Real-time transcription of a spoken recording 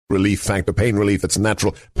Relief Factor, pain relief that's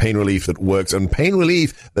natural, pain relief that works, and pain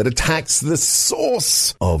relief that attacks the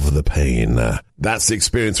source of the pain. That's the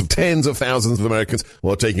experience of tens of thousands of Americans who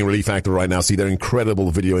are taking Relief Factor right now. See their incredible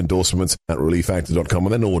video endorsements at relieffactor.com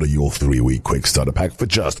and then order your 3-week quick starter pack for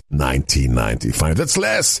just $19.95. That's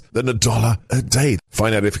less than $1 a day.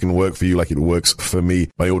 Find out if it can work for you like it works for me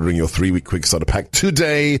by ordering your 3-week quick starter pack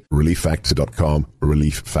today. relieffactor.com,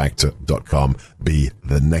 relieffactor.com. Be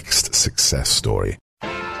the next success story.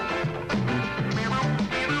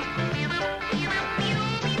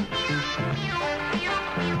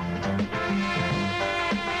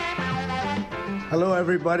 Hello,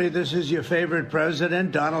 everybody. This is your favorite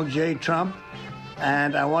president, Donald J. Trump.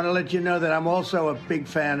 And I want to let you know that I'm also a big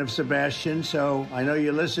fan of Sebastian. So I know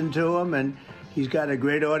you listen to him, and he's got a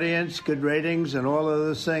great audience, good ratings, and all of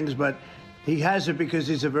those things. But he has it because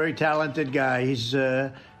he's a very talented guy. He's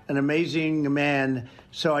an amazing man.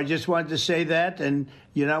 So I just wanted to say that. And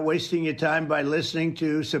you're not wasting your time by listening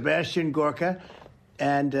to Sebastian Gorka.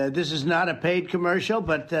 And this is not a paid commercial,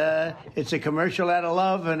 but it's a commercial out of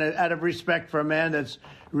love and out of respect for a man that's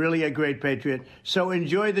really a great patriot. So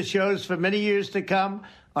enjoy the shows for many years to come,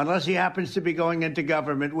 unless he happens to be going into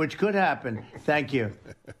government, which could happen. Thank you.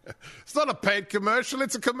 It's not a paid commercial.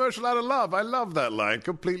 It's a commercial out of love. I love that line.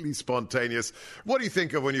 Completely spontaneous. What do you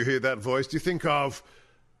think of when you hear that voice? Do you think of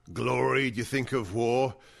glory? Do you think of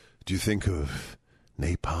war? Do you think of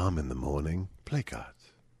napalm in the morning? Play cards.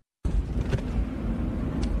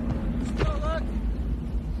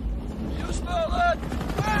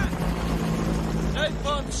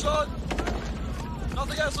 Napalm, son.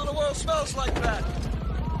 Nothing else in the world smells like that.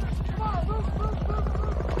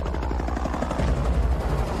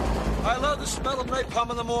 I love the smell of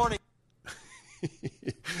napalm in the morning.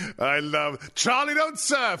 Charlie don't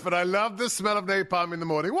surf, but I love the smell of napalm in the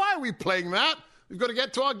morning. Why are we playing that? We've got to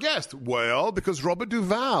get to our guest. Well, because Robert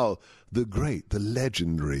Duvall, the great, the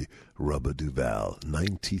legendary Robert Duvall,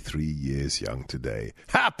 93 years young today.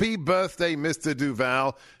 Happy birthday, Mr.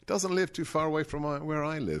 Duvall. Doesn't live too far away from where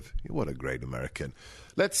I live. What a great American.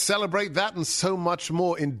 Let's celebrate that and so much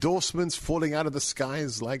more. Endorsements falling out of the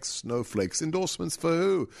skies like snowflakes. Endorsements for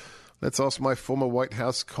who? Let's ask my former White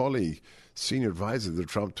House colleague, senior advisor to the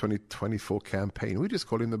Trump 2024 campaign. We just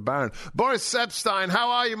call him the Baron. Boris Epshteyn, how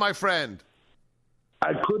are you, my friend?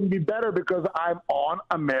 I couldn't be better because I'm on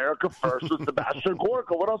America First with Sebastian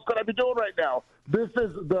Gorka. What else could I be doing right now? This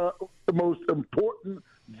is the most important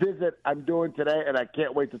visit I'm doing today, and I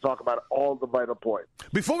can't wait to talk about all the vital points.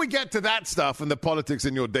 Before we get to that stuff and the politics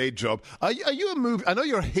in your day job, are you a movie? I know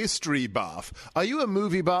you're a history buff. Are you a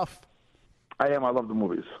movie buff? I am. I love the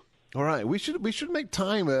movies. All right, we should make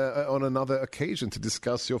time on another occasion to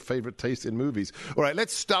discuss your favorite taste in movies. All right,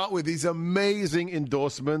 let's start with these amazing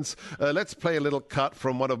endorsements. Let's play a little cut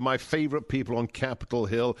from one of my favorite people on Capitol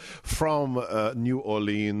Hill from New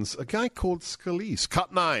Orleans, a guy called Scalise.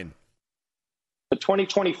 Cut 9. The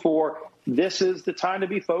 2024, this is the time to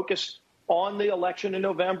be focused on the election in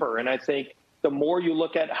November. And I think the more you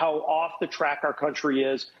look at how off the track our country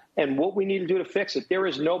is and what we need to do to fix it, there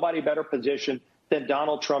is nobody better positioned than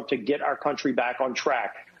Donald Trump to get our country back on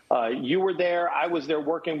track. You were there. I was there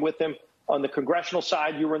working with him on the congressional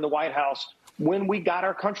side. You were in the White House when we got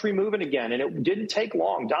our country moving again. And it didn't take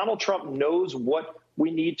long. Donald Trump knows what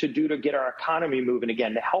we need to do to get our economy moving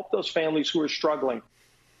again, to help those families who are struggling.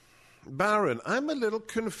 Baron, I'm a little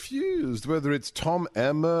confused, whether it's Tom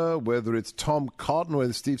Emmer, whether it's Tom Cotton, whether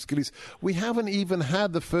it's Steve Scalise. We haven't even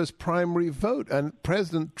had the first primary vote, and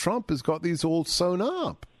President Trump has got these all sewn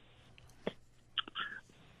up.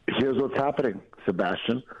 Here's what's happening,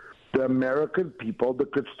 Sebastian. The American people, the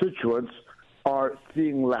constituents, are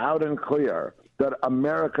seeing loud and clear that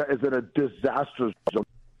America is in a disastrous zone,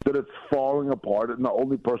 that it's falling apart, and the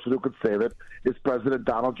only person who could save it is President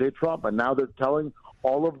Donald J. Trump. And now they're telling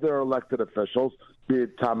all of their elected officials, be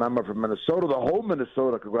it Tom Emmer from Minnesota, the whole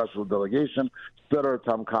Minnesota congressional delegation, Senator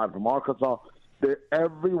Tom Cotton from Arkansas, that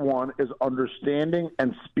everyone is understanding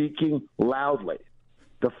and speaking loudly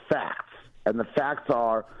the facts. And the facts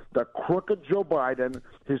are that crooked Joe Biden,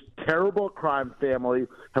 his terrible crime family,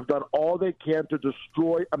 have done all they can to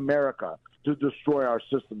destroy America, to destroy our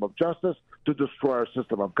system of justice, to destroy our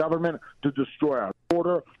system of government, to destroy our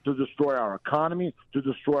border, to destroy our economy, to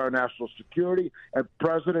destroy our national security. And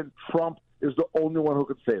President Trump is the only one who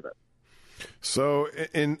could save it. So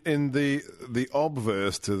in the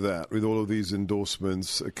obverse to that, with all of these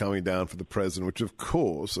endorsements coming down for the president, which of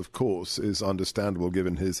course is understandable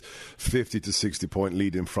given his 50 to 60 point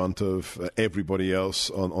lead in front of everybody else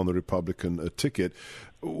on the Republican ticket,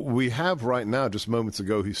 we have right now, just moments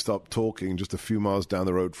ago, he stopped talking just a few miles down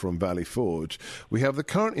the road from Valley Forge. We have the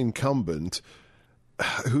current incumbent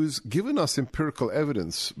who's given us empirical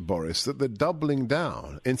evidence, Boris, that they're doubling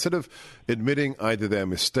down. Instead of admitting either their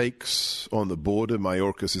mistakes on the border,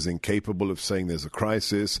 Mayorkas is incapable of saying there's a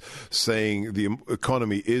crisis, saying the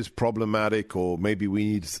economy is problematic, or maybe we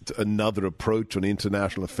need another approach on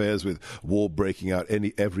international affairs with war breaking out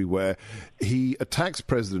everywhere. He attacks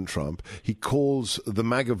President Trump. He calls the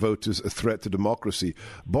MAGA voters a threat to democracy.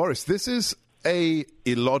 Boris, this is A,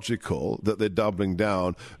 illogical that they're doubling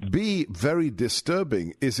down. B, very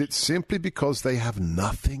disturbing. Is it simply because they have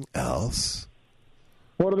nothing else?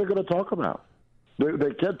 What are they going to talk about?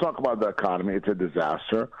 They can't talk about the economy. It's a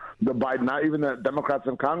disaster. Even the Democrats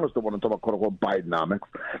in Congress don't want to talk about quote-unquote Bidenomics.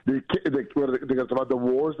 They're going to talk about the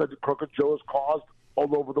wars that Crooked Joe has caused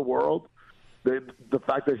all over the world. The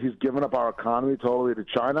fact that he's given up our economy totally to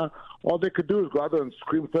China. All they could do is go out there and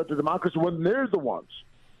scream threat to democracy when they're the ones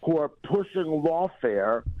who are pushing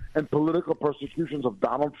lawfare and political persecutions of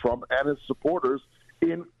Donald Trump and his supporters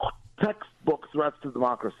in textbook threats to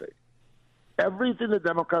democracy. Everything the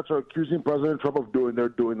Democrats are accusing President Trump of doing, they're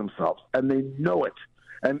doing themselves, and they know it.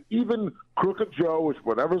 And even Crooked Joe, which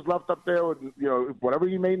whatever's left up there, whatever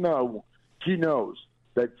you may know, he knows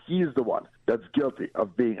that he's the one that's guilty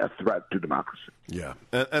of being a threat to democracy. Yeah,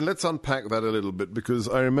 and let's unpack that a little bit, because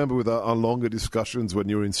I remember with our longer discussions when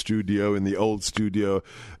you were in studio, in the old studio,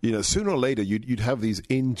 sooner or later you'd have these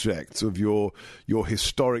injects of your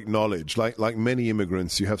historic knowledge. Like many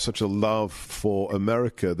immigrants, you have such a love for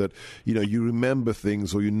America that, you remember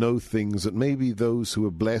things or you know things that maybe those who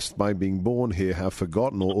are blessed by being born here have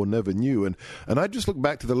forgotten or never knew. And I just look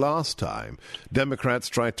back to the last time Democrats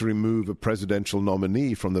tried to remove a presidential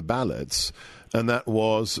nominee from the ballots. And that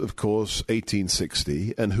was, of course,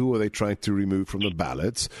 1860. And who were they trying to remove from the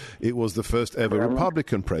ballots? It was the first ever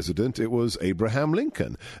Republican president. It was Abraham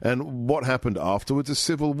Lincoln. And what happened afterwards? A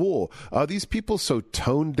civil war. Are these people so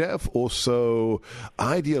tone deaf or so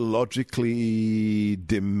ideologically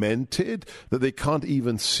demented that they can't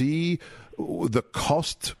even see the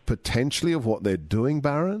cost potentially of what they're doing,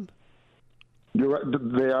 Baron? You're right.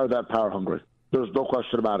 They are that power hungry. There's no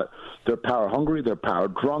question about it. They're power hungry. They're power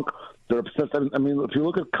drunk. They're obsessed. I mean, if you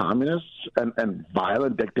look at communists and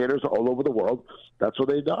violent dictators all over the world, that's what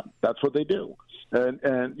they've done. That's what they do. And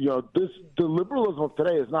the liberalism of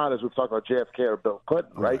today is not, as we've talked about, JFK or Bill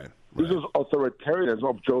Clinton, right? This is authoritarianism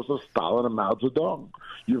of Joseph Stalin and Mao Zedong.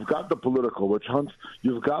 You've got the political witch hunts.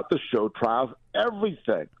 You've got the show trials.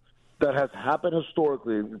 Everything that has happened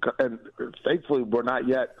historically, and thankfully we're not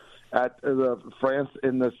yet at France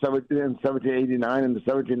in 1789 and the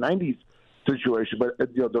 1790s situation, but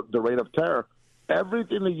the reign of terror.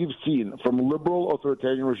 Everything that you've seen from liberal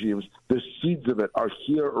authoritarian regimes, the seeds of it are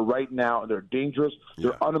here right now, and they're dangerous,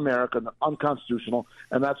 they're un-American, they're unconstitutional,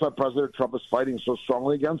 and that's why President Trump is fighting so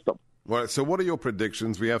strongly against them. Well, so what are your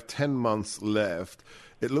predictions? We have 10 months left.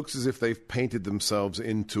 It looks as if they've painted themselves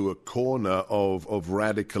into a corner of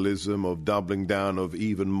radicalism, of doubling down, of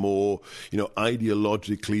even more,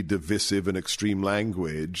 ideologically divisive and extreme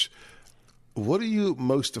language. What are you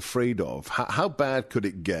most afraid of? How bad could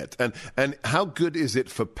it get? And how good is it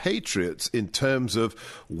for patriots in terms of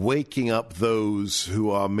waking up those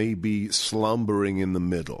who are maybe slumbering in the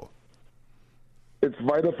middle? It's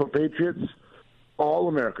vital for patriots, all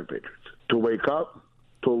American patriots, to wake up,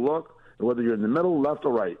 to look, whether you're in the middle, left,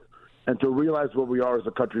 or right, and to realize where we are as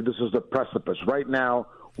a country. This is the precipice. Right now,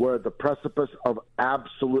 we're at the precipice of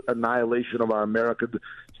absolute annihilation of our American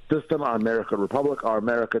system, our American republic, our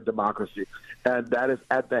American democracy, and that is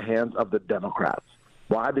at the hands of the Democrats.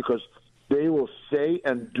 Why? Because they will say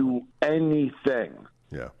and do anything,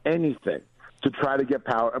 anything, to try to get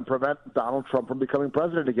power and prevent Donald Trump from becoming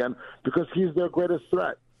president again, because he's their greatest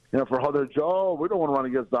threat. For other Joe, we don't want to run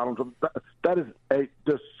against Donald Trump. That is a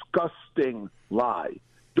disgusting lie.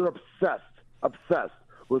 They're obsessed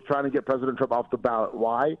with trying to get President Trump off the ballot.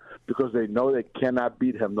 Why? Because they know they cannot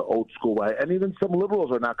beat him the old school way. And even some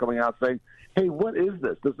liberals are now coming out saying, hey, what is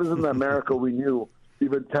this? This isn't the America we knew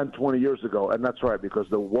even 10, 20 years ago. And that's right, because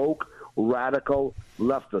the woke, radical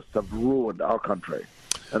leftists have ruined our country.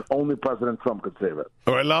 And only President Trump could save it.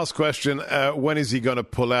 All right, last question. When is he going to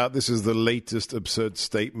pull out? This is the latest absurd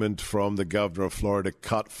statement from the governor of Florida,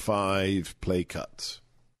 cut 5 play cuts.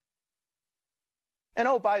 And,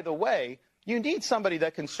 oh, by the way, you need somebody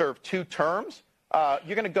that can serve 2 terms.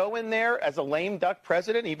 You're going to go in there as a lame duck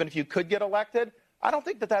president, even if you could get elected? I don't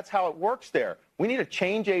think that that's how it works there. We need a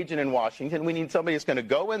change agent in Washington. We need somebody that's going to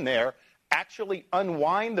go in there, actually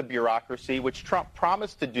unwind the bureaucracy, which Trump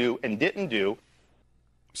promised to do and didn't do.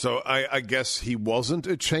 So I guess he wasn't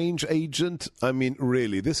a change agent? I mean,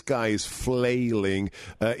 really, this guy is flailing.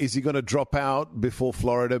 Is he going to drop out before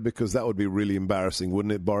Florida? Because that would be really embarrassing,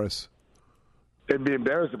 wouldn't it, Boris? It'd be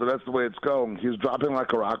embarrassing, but that's the way it's going. He's dropping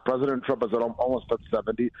like a rock. President Trump is almost at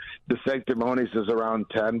 70. The sanctimonious is around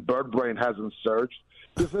 10. Bird brain hasn't surged.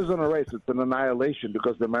 This isn't a race. It's an annihilation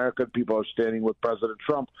because the American people are standing with President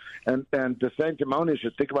Trump. And the sanctimonious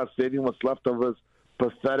should think about saving what's left of his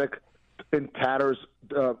pathetic, in tatters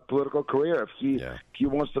political career. If he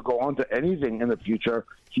wants to go on to anything in the future,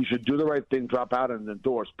 he should do the right thing, drop out, and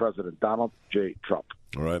endorse President Donald J. Trump.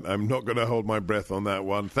 All right, I'm not going to hold my breath on that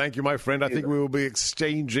one. Thank you, my friend. I think we will be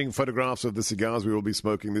exchanging photographs of the cigars we will be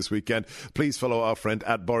smoking this weekend. Please follow our friend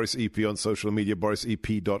at Boris EP on social media,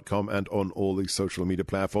 borisep.com, and on all the social media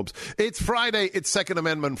platforms. It's Friday. It's Second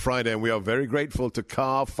Amendment Friday, and we are very grateful to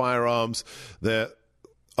Car Firearms. They're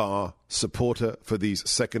our supporter for these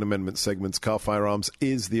Second Amendment segments. Car Firearms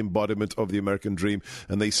is the embodiment of the American dream,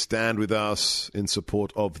 and they stand with us in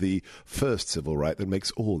support of the first civil right that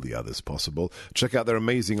makes all the others possible. Check out their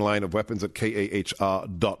amazing line of weapons at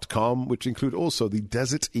kahr.com, which include also the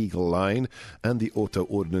Desert Eagle line and the Auto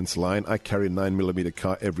Ordnance line. I carry a 9mm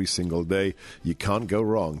car every single day. You can't go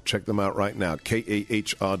wrong. Check them out right now.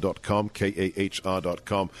 kahr.com,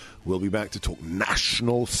 kahr.com. We'll be back to talk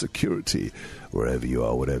national security wherever you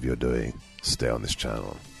are, whatever you're doing. Stay on this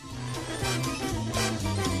channel.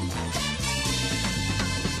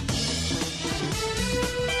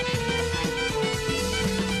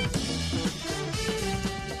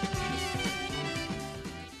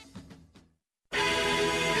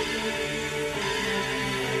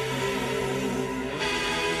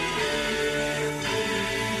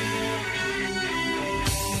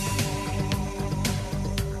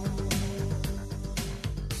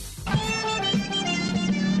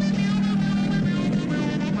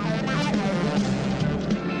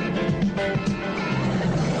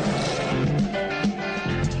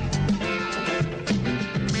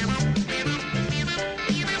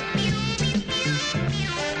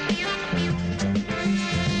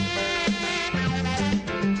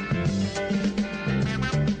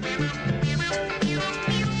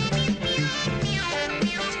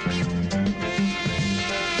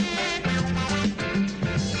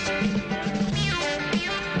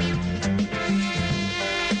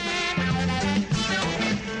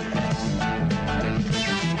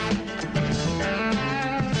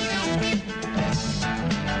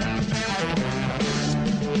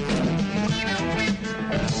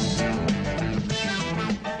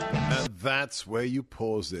 That's where you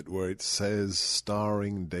pause it, where it says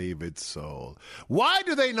starring David Soul. Why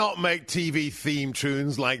do they not make TV theme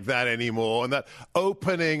tunes like that anymore? And that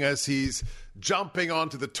opening as he's jumping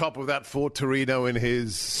onto the top of that Ford Torino in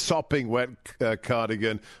his sopping wet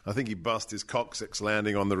cardigan. I think he bust his coccyx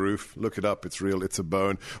landing on the roof. Look it up. It's real. It's a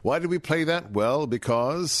bone. Why did we play that? Well,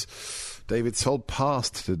 because David Soul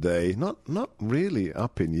passed today. Not really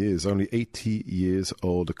up in years, only 80 years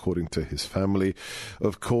old, according to his family.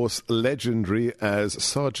 Of course, legendary as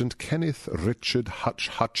Sergeant Kenneth Richard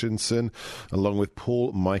Hutchinson, along with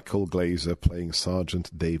Paul Michael Glazer playing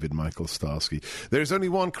Sergeant David Michael Starsky. There's only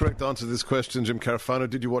one correct answer to this question, Jim Carafano.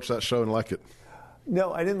 Did you watch that show and like it?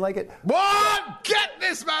 No, I didn't like it. What? Get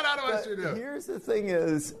this man out of my studio. Here's the thing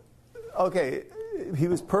is, okay, he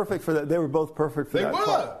was perfect for that. They were both perfect for that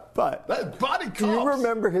part. But that body cops. Do you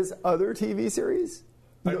remember his other TV series?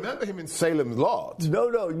 I remember him in Salem's Lot.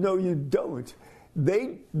 No, you don't.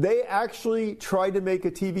 They actually tried to make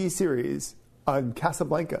a TV series on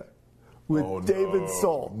Casablanca with David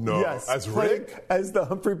Soul. No. Yes. As Rick? As the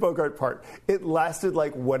Humphrey Bogart part. It lasted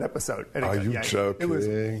like one episode. And Are you joking? It was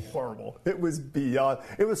horrible. It was beyond.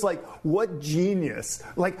 It was like, what genius.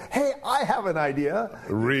 Like, hey, I have an idea.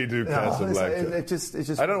 Redo Casablanca. It just.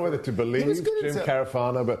 I don't know whether to believe Jim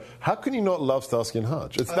Carafano, but how can you not love Starsky and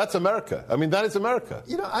Hutch? That's America. I mean, that is America.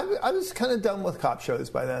 You know, I was kind of done with cop shows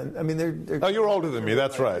by then. I mean, they're Oh, you're older than me.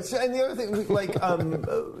 That's right. And the other thing, like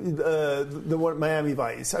the one Miami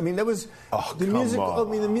Vice. I mean, that was the music. On. I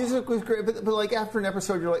mean, the music was great, but like after an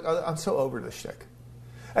episode, you're like, oh, I'm so over this shtick.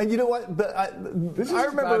 And you know what? But I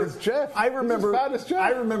remember. As Jeff. I remember. This is as Jeff.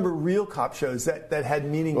 I remember real cop shows that had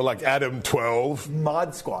meaning. Well, like Adam 12.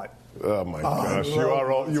 Mod Squad. Oh my gosh! You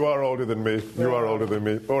are older than me. You are older than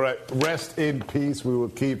me. All right, rest in peace. We will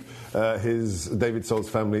keep his David Soul's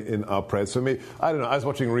family in our prayers. For me, I don't know. I was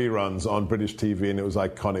watching reruns on British TV, and it was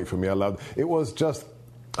iconic for me. I loved it. It was just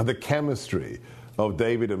the chemistry of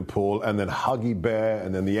David and Paul, and then Huggy Bear,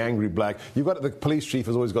 and then the angry black. You've got the police chief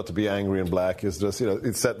has always got to be angry and black. It's just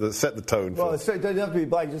it set the tone. Well, it doesn't have to be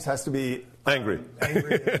black. It just has to be angry.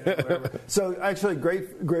 So actually,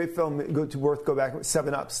 great film. Go back.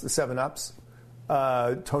 7 Ups. The 7 Ups.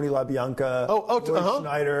 Tony LaBianca.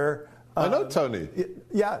 Schneider. I know Tony.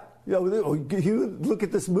 Yeah. You know, you look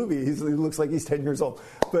at this movie; he looks like he's 10 years old.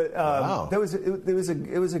 But Wow. it was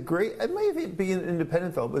a great. It may even be an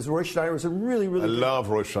independent film. It was Roy Schneider. Was a really I love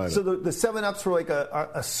Roy Schneider. So the 7-Ups were like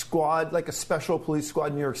a squad, like a special police squad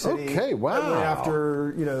in New York City. Okay, wow. That went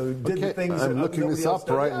after, did the things. I'm that looking this else up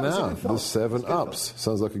did. right Yeah, it was a now. good film. The 7-Ups.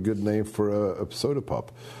 Sounds like a good name for a soda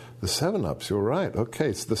pop. The 7-Ups, you're right. Okay,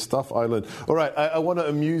 it's the Stuff Island. All right, I want to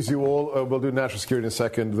amuse you all. We'll do national security in a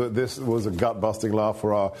second. This was a gut-busting laugh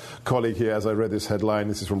for our colleague here as I read this headline.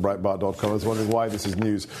 This is from Breitbart.com. I was wondering why this is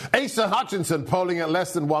news. Asa Hutchinson, polling at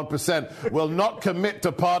less than 1%, will not commit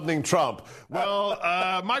to pardoning Trump. Well,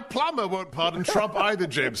 my plumber won't pardon Trump either,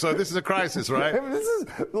 Jim, so this is a crisis, right?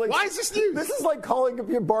 Why is this news? This is like calling up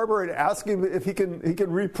your barber and asking him if he can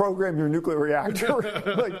reprogram your nuclear reactor.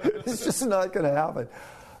 It's just not going to happen.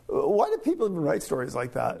 Why do people even write stories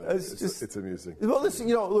like that? It's amusing. Well, listen,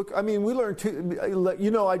 look, I mean, we learned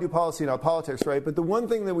I do policy, not politics, right? But the one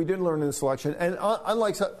thing that we did learn in this election, and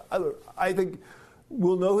unlike, I think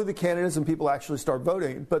we'll know who the candidates and people actually start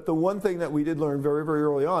voting. But the one thing that we did learn very, very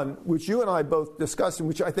early on, which you and I both discussed, and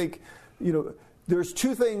which I think, there's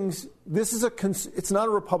two things. This is it's not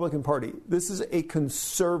a Republican Party. This is a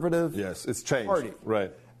conservative Yes, it's changed. party.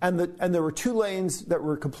 Right. And there were two lanes that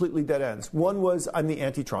were completely dead ends. One was, I'm the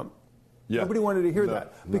anti-Trump. Yeah. Nobody wanted to hear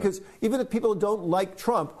that. Because even if people don't like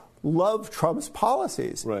Trump, love Trump's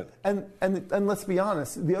policies. Right. And let's be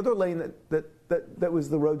honest, the other lane that was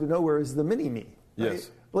the road to nowhere is the mini-me. Right? Yes.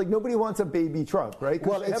 Like, nobody wants a baby Trump, right?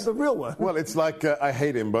 Well, they have the real one. Well, it's like, I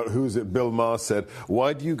hate him, but who's it? Bill Maher said,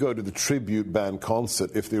 why do you go to the tribute band concert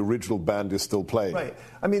if the original band is still playing? Right.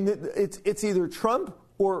 I mean, it's either Trump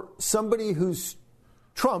or somebody who's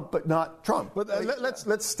Trump, but not Trump. But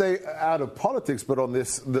let's stay out of politics, but on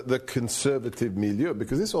the conservative milieu,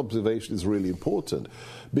 because this observation is really important,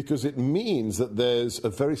 because it means that there's a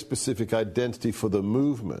very specific identity for the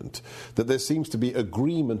movement, that there seems to be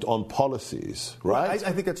agreement on policies, right? Well,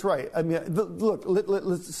 I think that's right. I mean,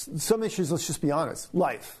 look, some issues, let's just be honest.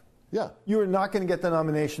 Life. Yeah. You are not going to get the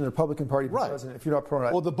nomination of the Republican Party for president if you're not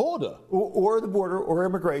pro-life. Or the border. Or the border, or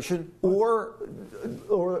immigration, or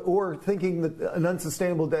thinking that an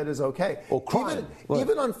unsustainable debt is okay. Or crime.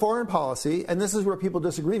 Even on foreign policy, and this is where people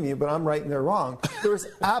disagree with me, but I'm right and they're wrong, there's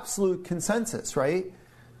absolute consensus, right?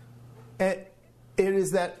 And it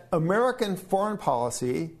is that American foreign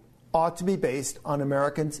policy ought to be based on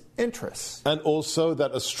Americans' interests. And also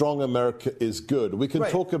that a strong America is good. We can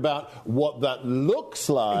talk about what that looks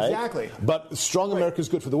like. Exactly. But strong America is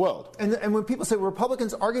good for the world. And when people say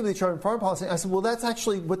Republicans argue with each other in foreign policy, I said, well, that's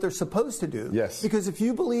actually what they're supposed to do. Yes. Because if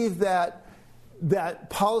you believe that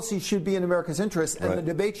policy should be in America's interest, and the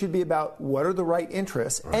debate should be about what are the right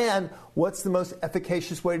interests and what's the most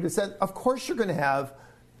efficacious way to decide, of course you're going to have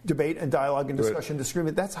debate and dialogue and discussion,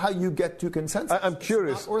 disagreement. That's how you get to consensus. I'm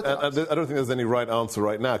curious, and I don't think there's any right answer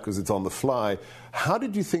right now because it's on the fly. How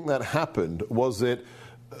did you think that happened? Was it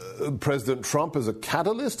President Trump as a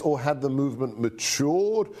catalyst, or had the movement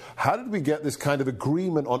matured? How did we get this kind of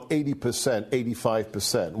agreement on 80%,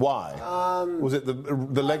 85%? Why? Was it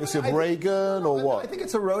the legacy of Reagan, or what? I think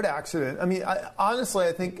it's a road accident. I mean, honestly,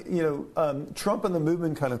 I think Trump and the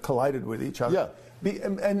movement kind of collided with each other. Yeah.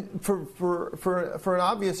 And for an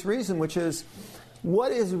obvious reason, which is,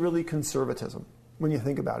 what is really conservatism when you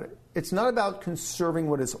think about it? It's not about conserving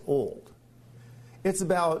what is old. It's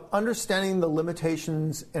about understanding the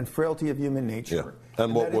limitations and frailty of human nature.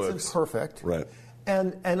 And what that works. It's imperfect. Right.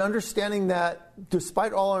 And understanding that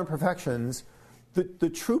despite all our imperfections,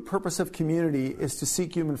 the true purpose of community is to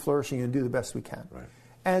seek human flourishing and do the best we can. Right.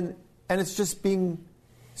 And it's just being...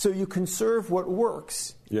 So you conserve what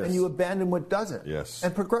works, and you abandon what doesn't. Yes.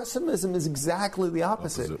 And progressivism is exactly the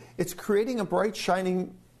opposite. It's creating a bright,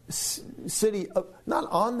 shining city, not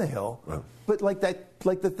on the hill, but like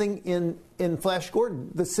the thing in Flash Gordon,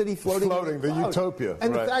 the city floating the utopia.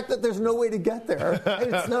 And the fact that there's no way to get there,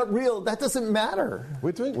 and it's not real, that doesn't matter.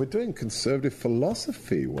 We're doing conservative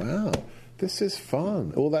philosophy. Wow. This is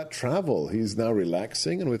fun. All that travel. He's now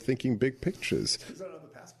relaxing, and we're thinking big pictures.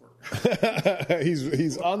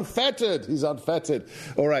 He's unfettered. He's unfettered.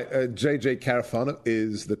 All right. JJ Carafano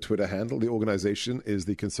is the Twitter handle. The organization is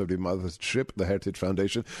the Conservative Mothership, the Heritage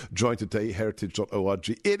Foundation. Join today, heritage.org.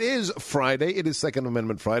 It is Friday. It is Second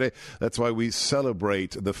Amendment Friday. That's why we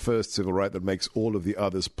celebrate the first civil right that makes all of the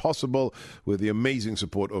others possible, with the amazing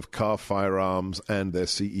support of Car Firearms and their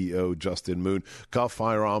CEO, Justin Moon. Car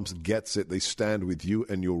Firearms gets it. They stand with you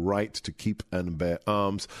and your right to keep and bear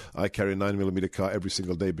arms. I carry a 9mm car every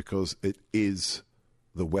single day because it is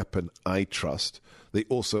the weapon I trust. They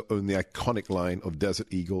also own the iconic line of Desert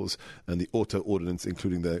Eagles and the auto ordnance,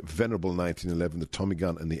 including the venerable 1911, the Tommy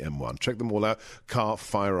gun, and the M1. Check them all out. Car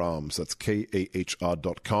Firearms. That's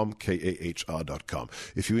KAHR.com, KAHR.com.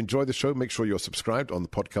 If you enjoy the show, make sure you're subscribed on the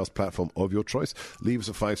podcast platform of your choice. Leave us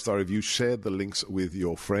a 5-star review. Share the links with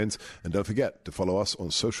your friends. And don't forget to follow us on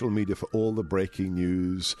social media for all the breaking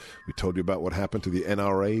news. We told you about what happened to the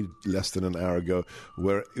NRA less than an hour ago.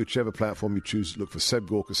 Whichever platform you choose, look for Seb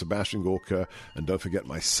Gorka, Sebastian Gorka, and don't forget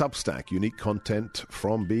my Substack, unique content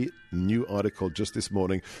from B. New article just this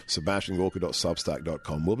morning,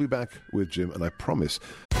 sebastiangorka.substack.com. We'll be back with Jim, and I promise.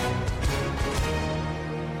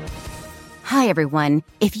 Hi, everyone.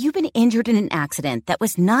 If you've been injured in an accident that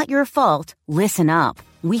was not your fault, listen up.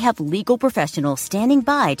 We have legal professionals standing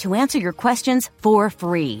by to answer your questions for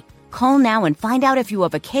free. Call now and find out if you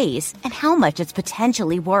have a case and how much it's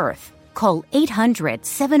potentially worth. Call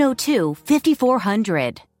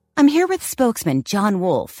 800-702-5400. I'm here with spokesman John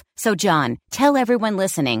Wolf. So, John, tell everyone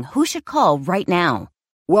listening who should call right now.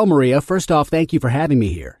 Well, Maria, first off, thank you for having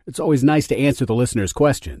me here. It's always nice to answer the listeners'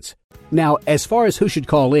 questions. Now, as far as who should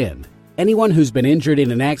call in, anyone who's been injured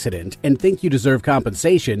in an accident and think you deserve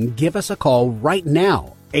compensation, give us a call right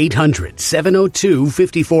now.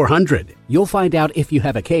 800-702-5400. You'll find out if you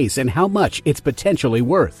have a case and how much it's potentially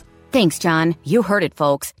worth. Thanks, John. You heard it,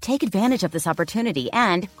 folks. Take advantage of this opportunity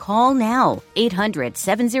and call now.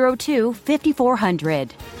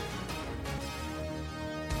 800-702-5400.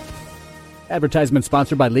 Advertisement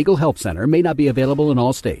sponsored by Legal Help Center. May not be available in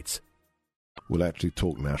all states. We'll actually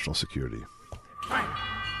talk national security. Fight.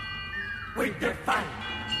 We define.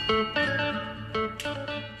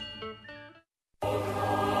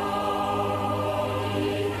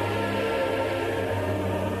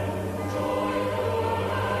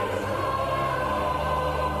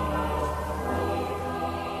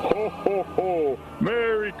 Ho, ho.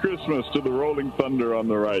 Merry Christmas to the Rolling Thunder on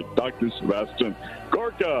the right. Dr. Sebastian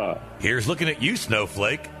Gorka. Here's looking at you,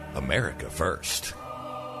 Snowflake. America first.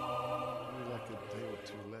 Like a day or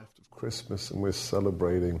two left of Christmas, and we're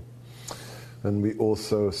celebrating. And we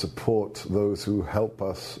also support those who help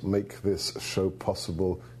us make this show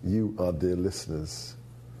possible. You, our dear listeners.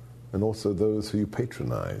 And also those who you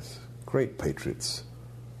patronize. Great patriots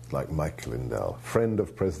like Mike Lindell, friend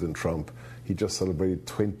of President Trump. He just celebrated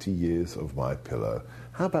 20 years of MyPillow.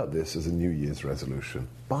 How about this as a New Year's resolution?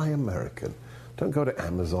 Buy American. Don't go to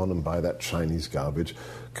Amazon and buy that Chinese garbage.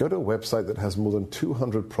 Go to a website that has more than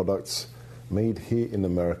 200 products made here in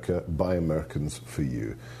America by Americans for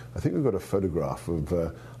you. I think we've got a photograph of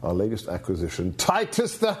our latest acquisition,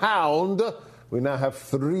 Titus the Hound. We now have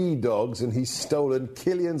 3 dogs, and he's stolen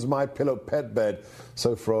Killian's MyPillow pet bed.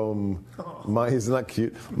 So from isn't that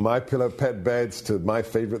cute? MyPillow pet beds to my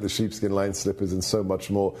favorite, the sheepskin lined slippers, and so much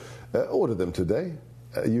more. Order them today.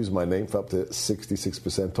 Use my name for up to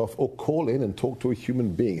 66% off, or call in and talk to a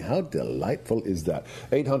human being. How delightful is that?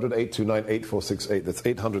 800-829-8468. That's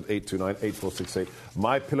 800-829-8468.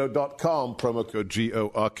 MyPillow.com, promo code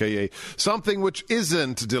GORKA. Something which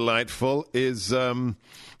isn't delightful is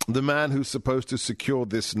the man who's supposed to secure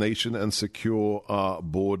this nation and secure our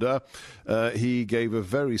border. He gave a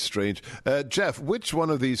very strange... Jeff, which one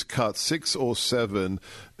of these cuts, 6 or 7,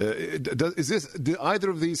 do either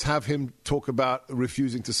of these have him talk about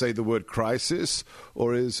refusing to say the word crisis?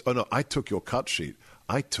 Or is... Oh, no, I took your cut sheet.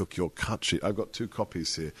 I've got 2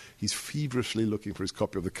 copies here. He's feverishly looking for his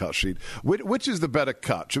copy of the cut sheet. Which is the better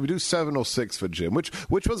cut? Should we do 7 or 6 for Jim? Which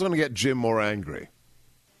one's going to get Jim more angry?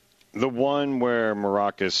 The one where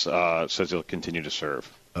Maracas says he'll continue to serve.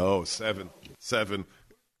 Oh, 7.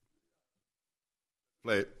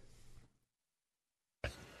 Play it.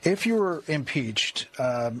 If you were impeached,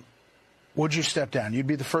 would you step down? You'd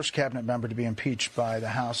be the first cabinet member to be impeached by the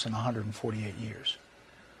House in 148 years.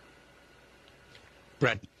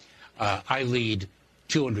 Brett, I lead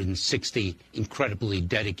 260 incredibly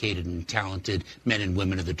dedicated and talented men and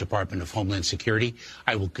women of the Department of Homeland Security.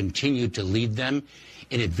 I will continue to lead them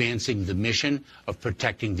in advancing the mission of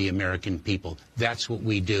protecting the American people. That's what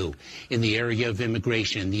we do in the area of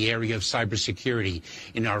immigration, in the area of cybersecurity,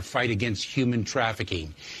 in our fight against human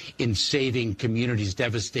trafficking, in saving communities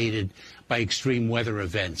devastated by extreme weather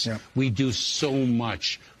events. Yeah. We do so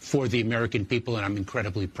much for the American people, and I'm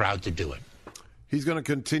incredibly proud to do it. He's going to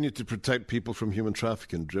continue to protect people from human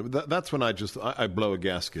trafficking. That's when I blow a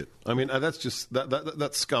gasket. I mean,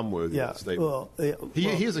 that's scum-worthy, that statement.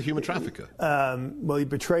 He is a human trafficker. Well, he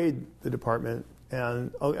betrayed the department,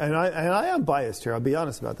 and I am biased here. I'll be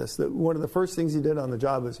honest about this. One of the first things he did on the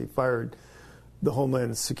job was he fired the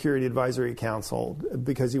Homeland Security Advisory Council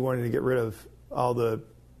because he wanted to get rid of all the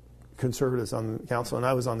conservatives on the council, and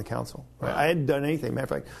I was on the council. Right? I hadn't done anything. Matter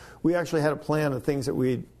of fact, we actually had a plan of things that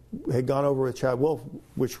we had gone over with Chad Wolf,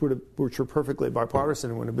 which were perfectly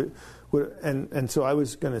bipartisan, and so I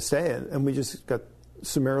was going to stay, and we just got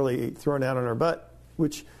summarily thrown out on our butt,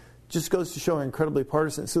 which just goes to show how incredibly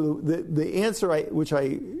partisan. So the answer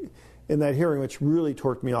in that hearing, which really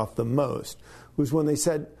torqued me off the most, was when they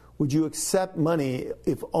said, would you accept money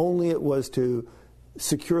if only it was to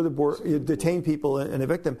secure the border, detain people and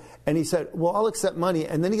evict them? And he said, well, I'll accept money.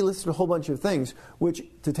 And then he listed a whole bunch of things, which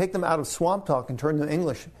to take them out of swamp talk and turn them to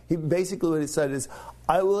English, what he said is,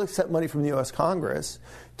 I will accept money from the U.S. Congress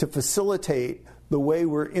to facilitate the way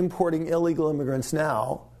we're importing illegal immigrants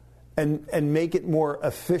now and make it more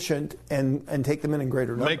efficient and take them in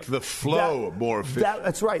greater numbers. Make the flow more efficient.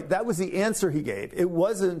 That's right. That was the answer he gave. It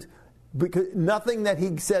wasn't because nothing that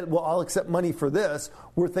he said, well, I'll accept money for this,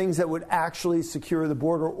 were things that would actually secure the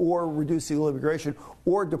border or reduce illegal immigration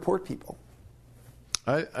or deport people.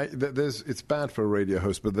 It's bad for a radio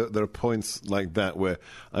host, but there are points like that where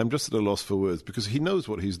I'm just at a loss for words because he knows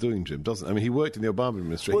what he's doing, Jim, doesn't he? I mean, he worked in the Obama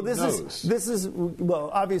administration. Well,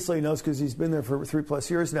 obviously he knows because he's been there for 3+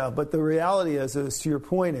 years now. But the reality is to your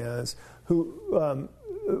point, who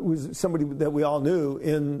was somebody that we all knew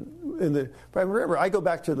in the. But remember, I go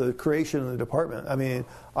back to the creation of the department. I mean,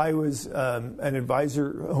 I was an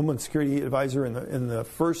advisor, Homeland Security advisor in the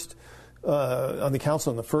first on the council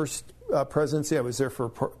in the first presidency. I was there for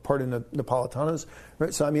part in Napolitano's.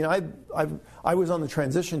 Right? So I mean, I was on the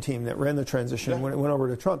transition team that ran the transition when it went over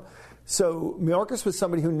to Trump. So Mayorkas was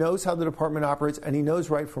somebody who knows how the department operates and he knows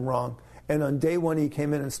right from wrong. And on day one, he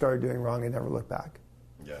came in and started doing wrong and never looked back.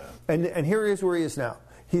 Yeah. And here he is where he is now.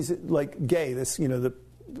 He's like Gay, the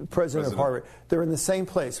president of Harvard. They're in the same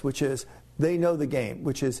place, which is they know the game,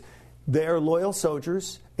 which is they are loyal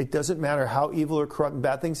soldiers. It doesn't matter how evil or corrupt and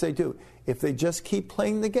bad things they do. If they just keep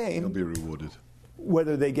playing the game, they'll be rewarded.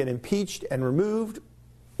 Whether they get impeached and removed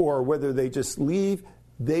or whether they just leave,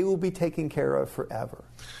 they will be taken care of forever.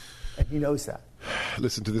 And he knows that.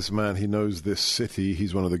 Listen to this man. He knows this city.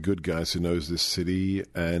 He's one of the good guys who knows this city,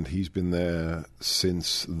 and he's been there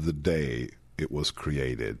since the day it was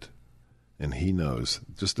created. And he knows.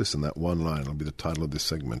 Just listen, that one line will be the title of this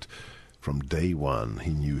segment. From day one,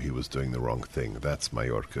 he knew he was doing the wrong thing. That's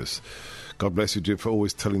Mayorkas. God bless you, Jim, for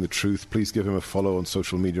always telling the truth. Please give him a follow on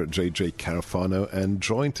social media at JJ Carafano and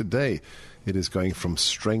join today. It is going from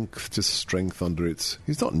strength to strength under its...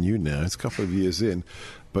 He's not new now. It's a couple of years in,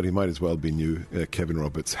 but he might as well be new. Kevin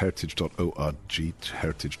Roberts, heritage.org,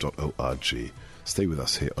 heritage.org. Stay with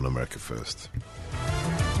us here on America First.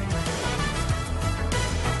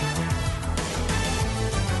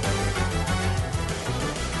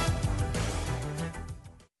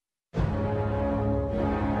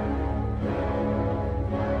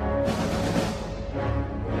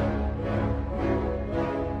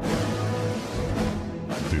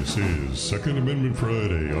 This is Second Amendment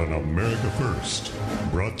Friday on America First,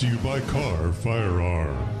 brought to you by Carr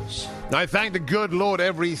Firearms. I thank the good Lord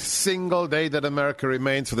every single day that America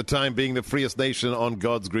remains, for the time being, the freest nation on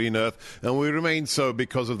God's green earth, and we remain so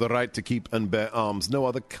because of the right to keep and bear arms. No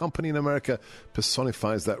other company in America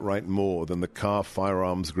personifies that right more than the Carr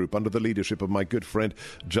Firearms Group, under the leadership of my good friend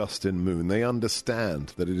Justin Moon. They understand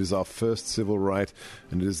that it is our first civil right,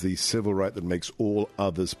 and it is the civil right that makes all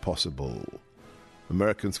others possible.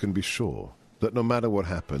 Americans can be sure that no matter what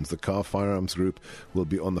happens, the Carr Firearms Group will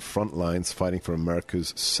be on the front lines fighting for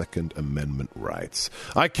America's Second Amendment rights.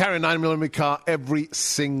 I carry a 9mm car every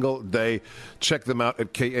single day. Check them out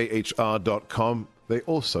at kahr.com. They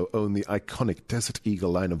also own the iconic Desert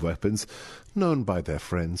Eagle line of weapons, known by their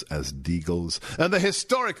friends as Deagles, and the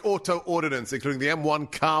historic auto ordnance, including the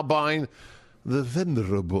M1 carbine, the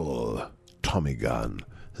venerable Tommy gun,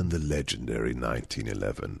 and the legendary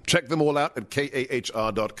 1911. Check them all out at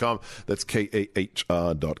kahr.com. That's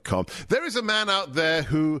kahr.com. There is a man out there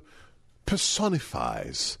who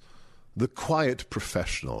personifies the quiet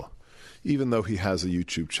professional, even though he has a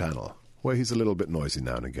YouTube channel where he's a little bit noisy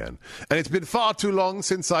now and again. And it's been far too long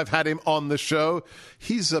since I've had him on the show.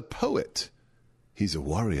 He's a poet. He's a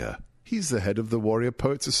warrior. He's the head of the Warrior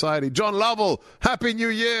Poet Society. John Lovell, Happy New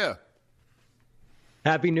Year.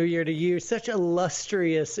 Happy New Year to you. Such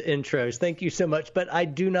illustrious intros. Thank you so much. But I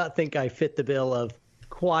do not think I fit the bill of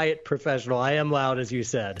quiet professional. I am loud, as you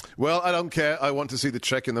said. Well, I don't care. I want to see the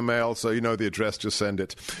check in the mail, so you know the address. Just send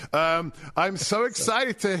it. I'm so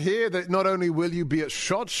excited to hear that not only will you be at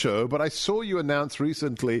SHOT Show, but I saw you announce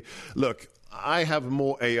recently, look, I have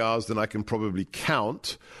more ARs than I can probably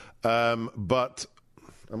count, but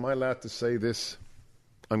am I allowed to say this?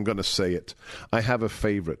 I'm going to say it. I have a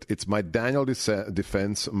favorite. It's my Daniel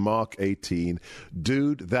Defense Mark 18.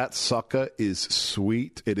 Dude, that sucker is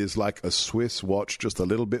sweet. It is like a Swiss watch, just a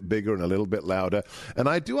little bit bigger and a little bit louder. And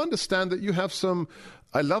I do understand that you have some...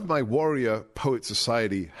 I love my Warrior Poet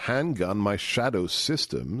Society handgun, my Shadow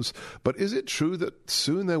Systems, but is it true that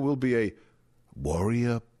soon there will be a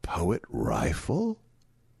Warrior Poet rifle?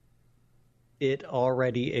 It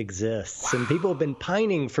already exists, and people have been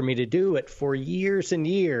pining for me to do it for years and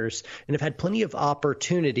years, and have had plenty of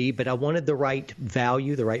opportunity, but I wanted the right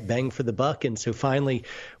value, the right bang for the buck, and so finally,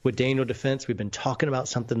 with Daniel Defense, we've been talking about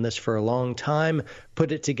something this for a long time,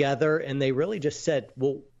 put it together, and they really just said,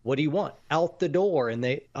 well, what do you want? Out the door. And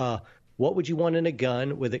they, what would you want in a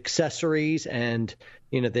gun with accessories and,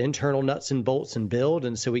 the internal nuts and bolts and build?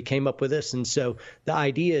 And so we came up with this. And so the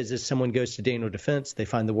idea is someone goes to Daniel Defense, they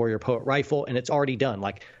find the Warrior Poet rifle, and it's already done.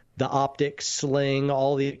 Like the optics, sling,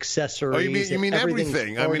 all the accessories. Oh, you mean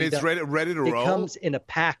everything? I mean, it's ready to roll? It comes in a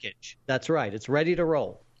package. That's right. It's ready to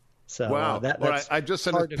roll. So, wow. That's right. I just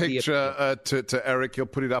sent a picture to Eric. He'll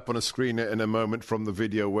put it up on a screen in a moment from the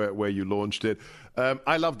video where you launched it.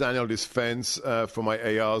 I love Daniel Defense for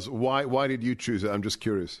my ARs. Why did you choose it? I'm just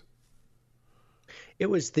curious. It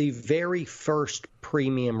was the very first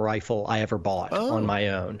premium rifle I ever bought on my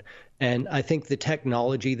own. And I think the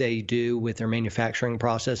technology they do with their manufacturing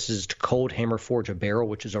process is to cold hammer forge a barrel,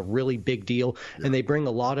 which is a really big deal. Yeah. And they bring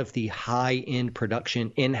a lot of the high-end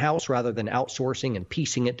production in-house rather than outsourcing and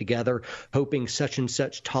piecing it together, hoping such and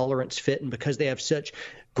such tolerance fit. And because they have such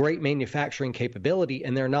great manufacturing capability,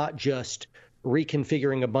 and they're not just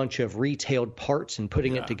reconfiguring a bunch of retailed parts and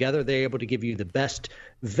putting it together, they're able to give you the best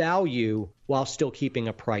value while still keeping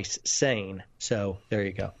a price sane. So there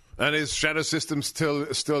you go. And is Shadow Systems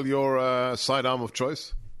still your sidearm of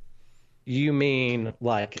choice? You mean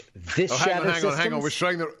like this Shadow Systems? Hang on. We're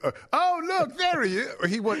showing the... oh, look, there he is.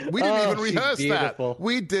 We didn't even rehearse that.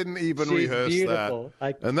 We didn't even rehearse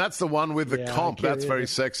that. And that's the one with the comp. That's very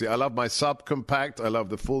sexy. I love my subcompact. I love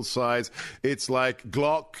the full size. It's like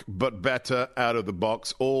Glock, but better out of the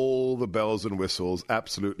box. All the bells and whistles.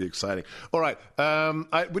 Absolutely exciting. All right.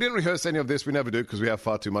 We didn't rehearse any of this. We never do because we have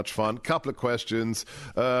far too much fun. Couple of questions.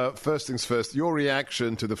 First things first, your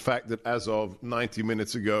reaction to the fact that as of 90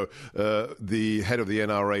 minutes ago, the head of the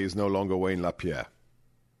NRA is no longer Wayne LaPierre.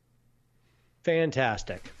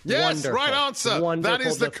 Take. Yes, wonderful. Right answer. Wonderful. That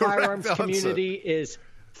is the correct firearms answer. Community is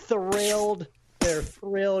thrilled. They're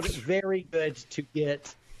thrilled. Very good to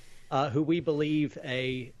get who we believe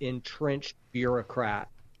a entrenched bureaucrat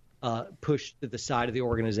pushed to the side of the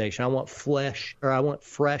organization. I want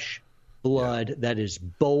fresh blood that is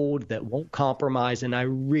bold, that won't compromise, and I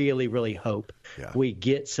really, really hope we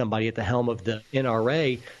get somebody at the helm of the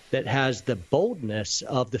NRA that has the boldness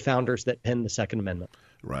of the founders that penned the Second Amendment.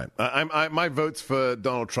 Right. My vote's for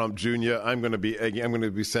Donald Trump Jr. I'm going to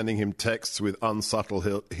be sending him texts with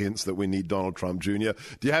unsubtle hints that we need Donald Trump Jr.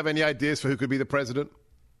 Do you have any ideas for who could be the president?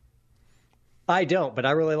 I don't, but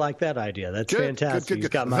I really like that idea. That's fantastic. Good. He's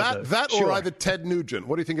got my vote. That or either Ted Nugent.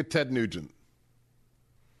 What do you think of Ted Nugent?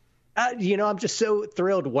 I'm just so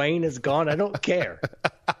thrilled Wayne is gone. I don't care.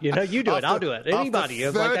 You do it. I'll do it. Anybody.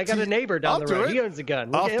 I got a neighbor down the road. He owns a gun.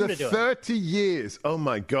 We'll get him to do it. After 30 years. Oh,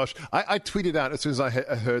 my gosh. I tweeted out as soon as I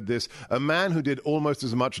heard this, a man who did almost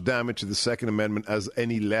as much damage to the Second Amendment as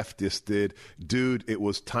any leftist did. Dude, it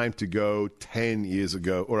was time to go 10 years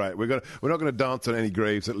ago. All right. We're not going to dance on any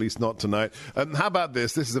graves, at least not tonight. How about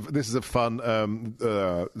this? This is a fun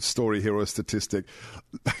story here, or a statistic.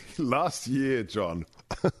 Last year, John...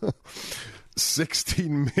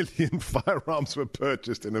 16 million firearms were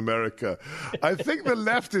purchased in America. I think the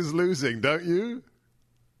left is losing, don't you?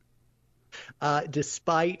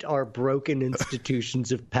 Despite our broken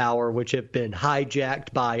institutions of power, which have been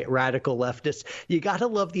hijacked by radical leftists, you got to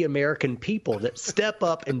love the American people that step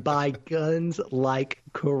up and buy guns like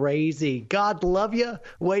crazy. God love you.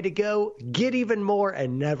 Way to go. Get even more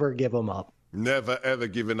and never give them up. Never, ever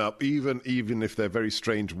given up, even if they're very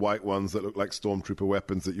strange white ones that look like stormtrooper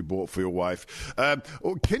weapons that you bought for your wife.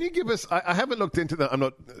 Can you give us... I haven't looked into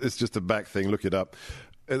that. It's just a back thing. Look it up.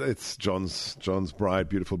 It's John's bride,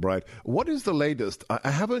 beautiful bride. What is the latest?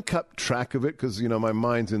 I haven't kept track of it because, my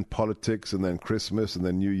mind's in politics and then Christmas and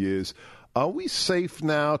then New Year's. Are we safe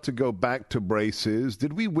now to go back to braces?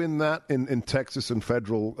 Did we win that in Texas and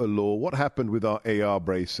federal law? What happened with our AR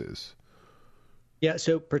braces? Yeah,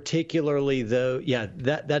 so particularly though,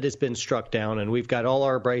 that has been struck down, and we've got all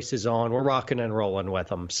our braces on. We're rocking and rolling with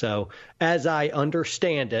them. So as I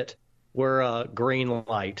understand it, we're green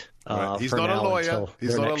light. Right. He's not a lawyer.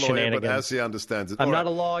 He's not a lawyer, but as he understands it. I'm not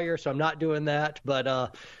a lawyer, so I'm not doing that. But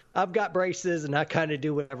I've got braces, and I kind of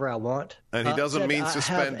do whatever I want. And he doesn't mean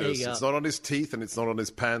suspenders. It's not on his teeth, and it's not on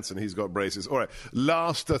his pants, and he's got braces. All right.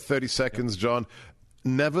 Last 30 seconds, John.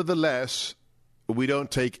 Nevertheless, we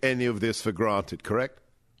don't take any of this for granted, correct?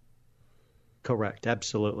 Correct.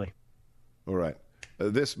 Absolutely. All right.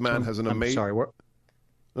 This man has an amazing... I'm sorry.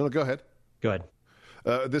 No, go ahead. Go ahead.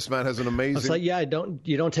 This man has an amazing... It's like,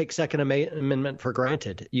 you don't take Second Amendment for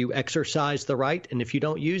granted. You exercise the right, and if you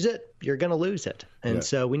don't use it, you're going to lose it. And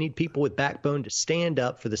so we need people with backbone to stand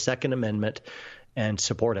up for the Second Amendment and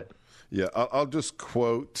support it. Yeah, I'll just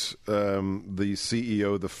quote the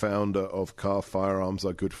CEO, the founder of Car Firearms,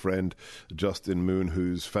 our good friend Justin Moon,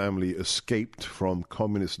 whose family escaped from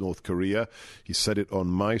communist North Korea. He said it on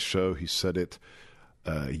my show. He said it,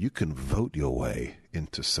 you can vote your way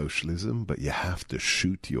into socialism, but you have to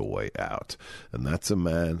shoot your way out. And that's a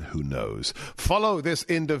man who knows. Follow this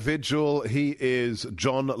individual. He is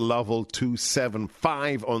John Lovell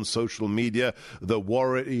 275 on social media, the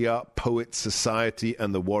Warrior Poet Society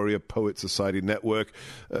and the Warrior Poet Society Network.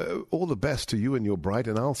 All the best to you and your bride,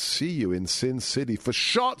 and I'll see you in Sin City for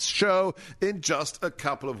Shots Show in just a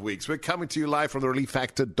couple of weeks. We're coming to you live from the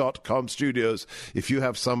ReliefFactor.com studios. If you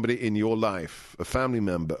have somebody in your life, a family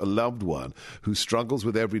member, a loved one, who struggles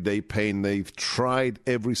with everyday pain, they've tried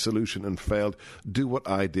every solution and failed, do what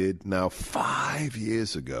I did now 5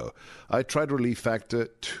 years ago. I tried Relief Factor.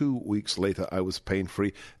 2 weeks later, I was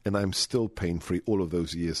pain-free, and I'm still pain-free all of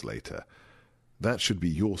those years later. That should be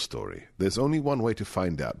your story. There's only one way to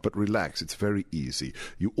find out, but relax, it's very easy.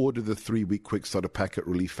 You order the 3-week quick starter pack at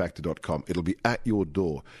ReliefFactor.com. It'll be at your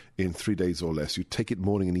door in 3 days or less. You take it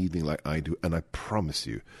morning and evening like I do, and I promise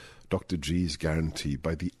you, Dr. G's guarantee,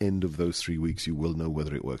 by the end of those 3 weeks, you will know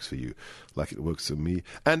whether it works for you, like it works for me,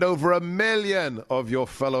 and over 1 million of your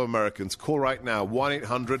fellow Americans. Call right now,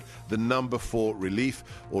 1-800-4-RELIEF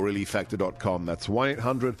or ReliefFactor.com. That's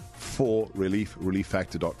 1-800-4-RELIEF,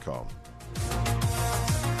 ReliefFactor.com.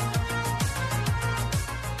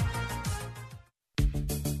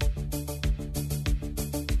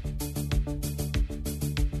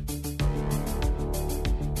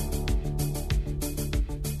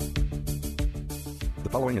 The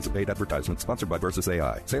following is a paid advertisement sponsored by Versus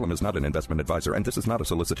AI. Salem is not an investment advisor, and this is not a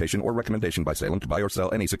solicitation or recommendation by Salem to buy or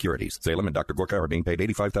sell any securities. Salem and Dr. Gorka are being paid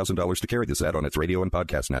 $85,000 to carry this ad on its radio and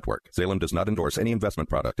podcast network. Salem does not endorse any investment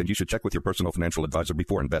product, and you should check with your personal financial advisor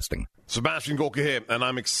before investing. Sebastian Gorka here, and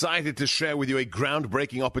I'm excited to share with you a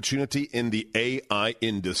groundbreaking opportunity in the AI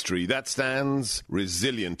industry that stands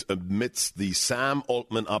resilient amidst the Sam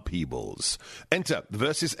Altman upheavals. Enter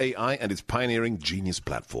Versus AI and its pioneering Genius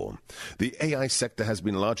platform. The AI sector has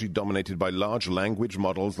been largely dominated by large language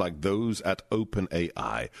models like those at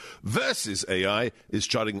OpenAI. Versus AI is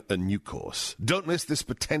charting a new course. Don't miss this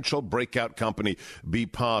potential breakout company. Be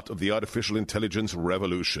part of the artificial intelligence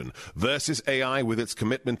revolution. Versus AI, with its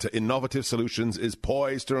commitment to innovative solutions, is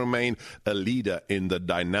poised to remain a leader in the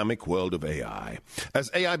dynamic world of AI. As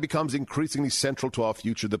AI becomes increasingly central to our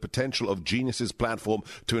future, the potential of Genius's platform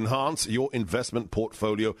to enhance your investment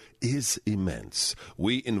portfolio is immense.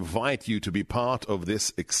 We invite you to be part of this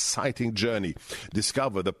exciting journey.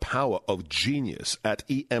 Discover the power of Genius at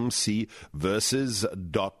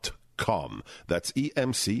emcversus.com. That's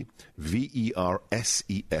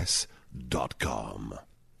emcverses.com.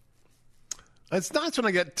 It's nice when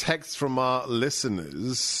I get texts from our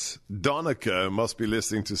listeners. Donica must be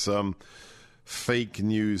listening to some fake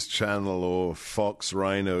news channel or Fox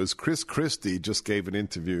Rhinos. Chris Christie just gave an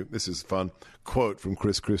interview. This is fun. Quote from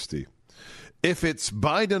Chris Christie. If it's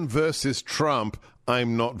Biden versus Trump,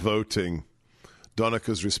 I'm not voting.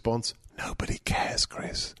 Donica's response, nobody cares,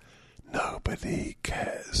 Chris. Nobody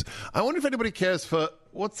cares. I wonder if anybody cares for,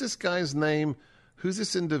 what's this guy's name? Who's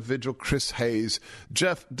this individual? Chris Hayes.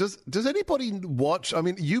 Jeff, does anybody watch? I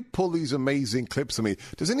mean, you pull these amazing clips of me.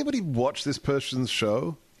 Does anybody watch this person's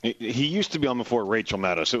show? He used to be on before Rachel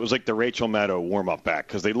Maddow, so it was like the Rachel Maddow warm-up back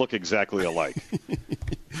because they look exactly alike.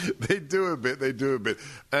 They do a bit.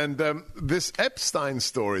 And this Epshteyn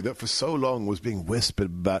story that for so long was being whispered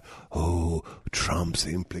about, Trump's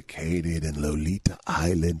implicated in Lolita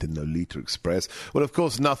Island and Lolita Express. Well, of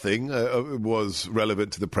course, nothing was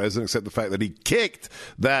relevant to the president except the fact that he kicked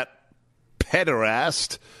that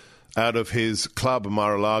pederast out of his club,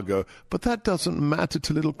 Mar-a-Lago. But that doesn't matter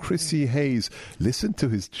to little Chrissy Hayes. Listen to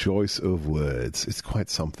his choice of words. It's quite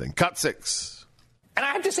something. Cut 6. And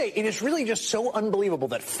I have to say, it is really just so unbelievable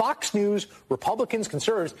that Fox News, Republicans,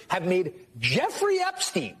 conservatives have made Jeffrey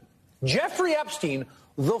Epshteyn,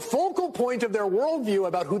 the focal point of their worldview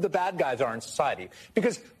about who the bad guys are in society.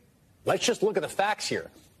 Because Let's just look at the facts here.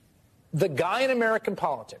 The guy in American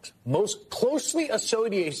politics most closely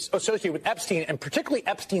associated with Epstein, and particularly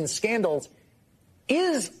Epstein's scandals,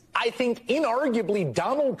 is, I think, inarguably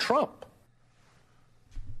Donald Trump.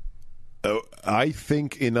 I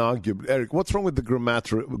think inarguably. Eric, what's wrong with the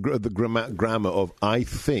grammar of I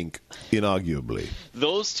think inarguably?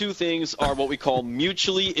 Those two things are what we call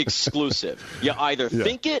mutually exclusive. You either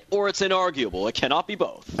think it or it's inarguable. It cannot be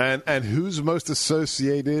both. And who's most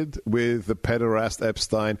associated with the pederast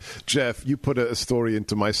Epstein? Jeff, you put a story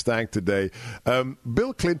into my stack today.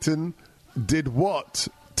 Bill Clinton did what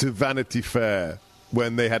to Vanity Fair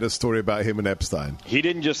when they had a story about him and Epstein? He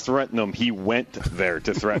didn't just threaten them. He went there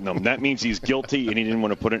to threaten them. That means he's guilty, and he didn't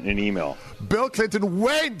want to put it in an email. Bill Clinton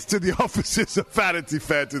went to the offices of Vanity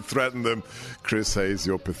Fair to threaten them. Chris Hayes,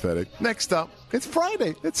 you're pathetic. Next up, it's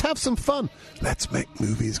Friday. Let's have some fun. Let's make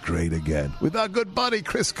movies great again with our good buddy,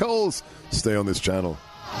 Chris Coles. Stay on this channel.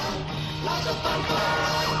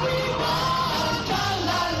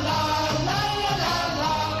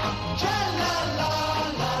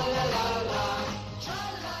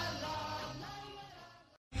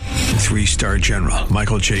 Three-star General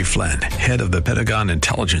Michael J. Flynn, head of the Pentagon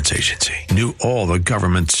Intelligence Agency, knew all the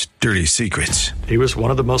government's dirty secrets. He was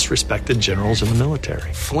one of the most respected generals in the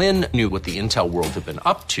military. Flynn knew what the intel world had been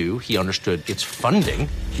up to. He understood its funding.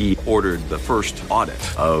 He ordered the first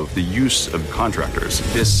audit of the use of contractors.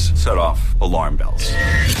 This set off alarm bells.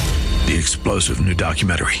 The explosive new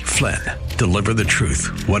documentary, Flynn, Deliver the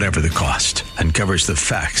Truth, Whatever the Cost, uncovers the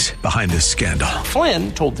facts behind this scandal.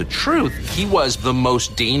 Flynn told the truth. He was the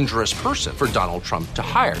most dangerous person for Donald Trump to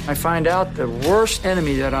hire. I find out the worst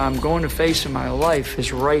enemy that I'm going to face in my life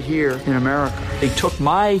is right here in America. They took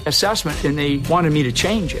my assessment and they wanted me to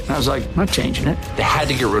change it. And I was like, I'm not changing it. They had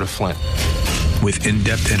to get rid of Flynn. With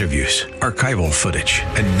in-depth interviews, archival footage,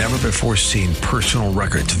 and never-before-seen personal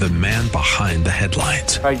records of the man behind the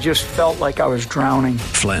headlines. I just felt like I was drowning.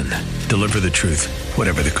 Flynn, Deliver the Truth,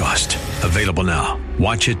 Whatever the Cost. Available now.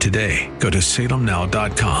 Watch it today. Go to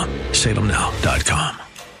salemnow.com. salemnow.com.